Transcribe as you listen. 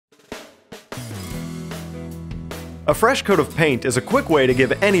A fresh coat of paint is a quick way to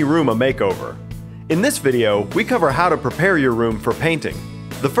give any room a makeover. In this video, we cover how to prepare your room for painting.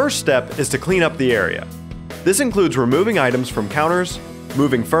 The first step is to clean up the area. This includes removing items from counters,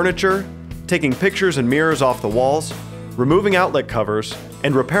 moving furniture, taking pictures and mirrors off the walls, removing outlet covers,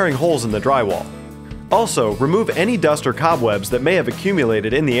 and repairing holes in the drywall. Also, remove any dust or cobwebs that may have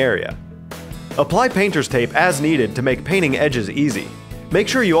accumulated in the area. Apply painter's tape as needed to make painting edges easy. Make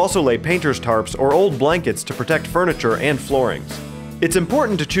sure you also lay painter's tarps or old blankets to protect furniture and floorings. It's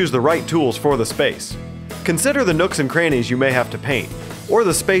important to choose the right tools for the space. Consider the nooks and crannies you may have to paint, or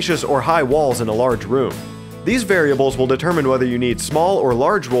the spacious or high walls in a large room. These variables will determine whether you need small or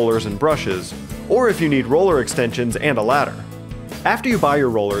large rollers and brushes, or if you need roller extensions and a ladder. After you buy your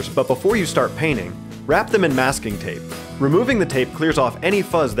rollers, but before you start painting, wrap them in masking tape. Removing the tape clears off any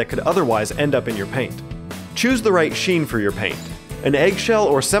fuzz that could otherwise end up in your paint. Choose the right sheen for your paint. An eggshell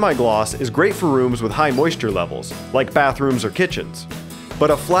or semi-gloss is great for rooms with high moisture levels, like bathrooms or kitchens. But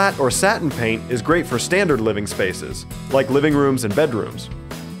a flat or satin paint is great for standard living spaces, like living rooms and bedrooms.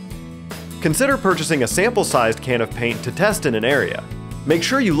 Consider purchasing a sample-sized can of paint to test in an area. Make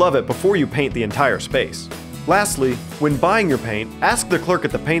sure you love it before you paint the entire space. Lastly, when buying your paint, ask the clerk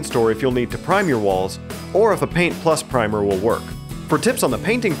at the paint store if you'll need to prime your walls, or if a Paint Plus primer will work. For tips on the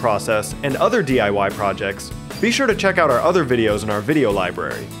painting process and other DIY projects, be sure to check out our other videos in our video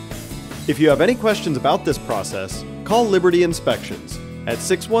library. If you have any questions about this process, call Liberty Inspections at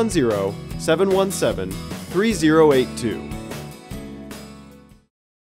 610-717-3082.